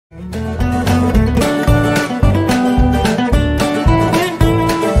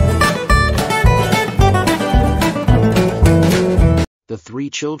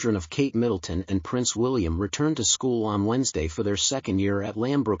children of Kate Middleton and Prince William returned to school on Wednesday for their second year at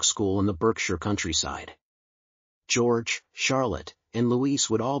Lambrook School in the Berkshire countryside. George, Charlotte, and Louise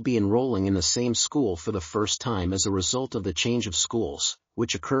would all be enrolling in the same school for the first time as a result of the change of schools,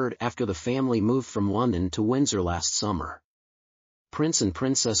 which occurred after the family moved from London to Windsor last summer. Prince and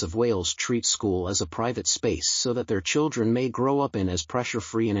Princess of Wales treat school as a private space so that their children may grow up in as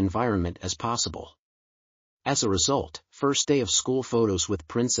pressure-free an environment as possible. As a result, first day of school photos with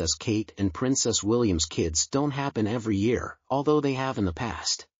Princess Kate and Princess William's kids don't happen every year, although they have in the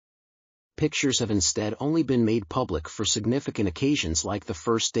past. Pictures have instead only been made public for significant occasions like the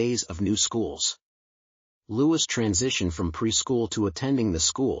first days of new schools. Louis' transition from preschool to attending the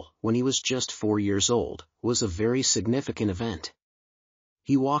school, when he was just 4 years old, was a very significant event.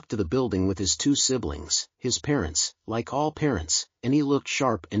 He walked to the building with his 2 siblings, his parents, like all parents, and he looked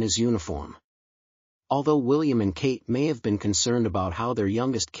sharp in his uniform. Although William and Kate may have been concerned about how their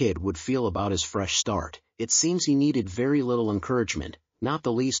youngest kid would feel about his fresh start, it seems he needed very little encouragement, not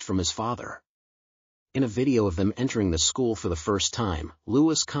the least from his father. In a video of them entering the school for the first time,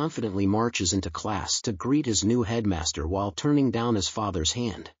 Louis confidently marches into class to greet his new headmaster while turning down his father's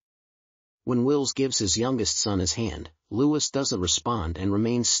hand. When Wills gives his youngest son his hand, Louis doesn't respond and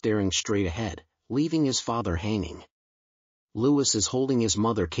remains staring straight ahead, leaving his father hanging. Louis is holding his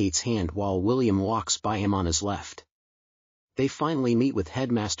mother Kate's hand while William walks by him on his left. They finally meet with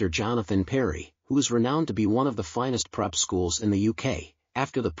Headmaster Jonathan Perry, who is renowned to be one of the finest prep schools in the UK,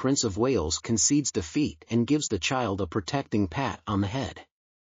 after the Prince of Wales concedes defeat and gives the child a protecting pat on the head.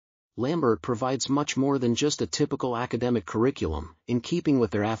 Lambert provides much more than just a typical academic curriculum. In keeping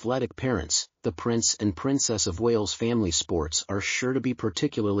with their athletic parents, the Prince and Princess of Wales family sports are sure to be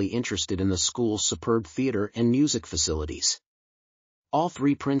particularly interested in the school's superb theatre and music facilities. All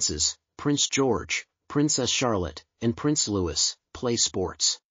 3 princes, Prince George, Princess Charlotte, and Prince Louis, play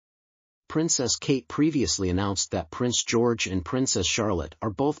sports. Princess Kate previously announced that Prince George and Princess Charlotte are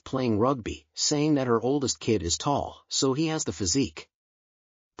both playing rugby, saying that her oldest kid is tall, so he has the physique.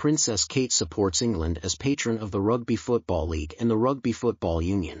 Princess Kate supports England as patron of the Rugby Football League and the Rugby Football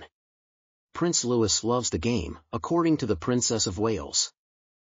Union. Prince Louis loves the game, according to the Princess of Wales.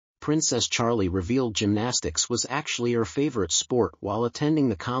 Princess Charlie revealed gymnastics was actually her favorite sport while attending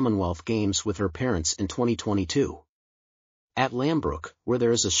the Commonwealth Games with her parents in 2022. At Lambrook, where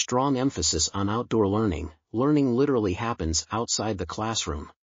there is a strong emphasis on outdoor learning, learning literally happens outside the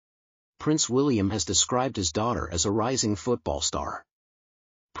classroom. Prince William has described his daughter as a rising football star.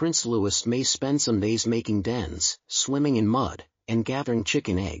 Prince Louis may spend some days making dens, swimming in mud, and gathering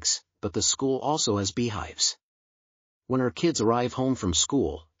chicken eggs, but the school also has beehives. When her kids arrive home from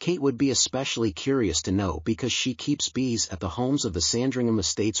school, Kate would be especially curious to know because she keeps bees at the homes of the Sandringham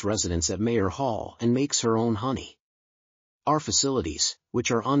Estates residents at Mayor Hall and makes her own honey. Our facilities, which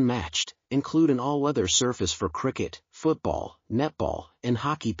are unmatched, include an all-weather surface for cricket, football, netball, and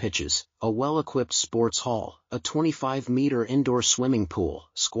hockey pitches, a well-equipped sports hall, a 25-meter indoor swimming pool,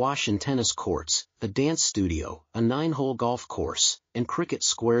 squash and tennis courts, a dance studio, a 9-hole golf course, and cricket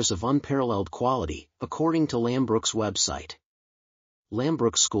squares of unparalleled quality, according to Lambrook's website.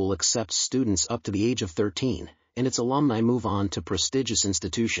 Lambrook School accepts students up to the age of 13, and its alumni move on to prestigious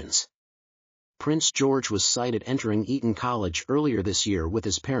institutions. Prince George was sighted entering Eton College earlier this year with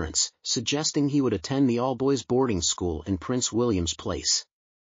his parents, suggesting he would attend the all-boys boarding school in Prince William's place.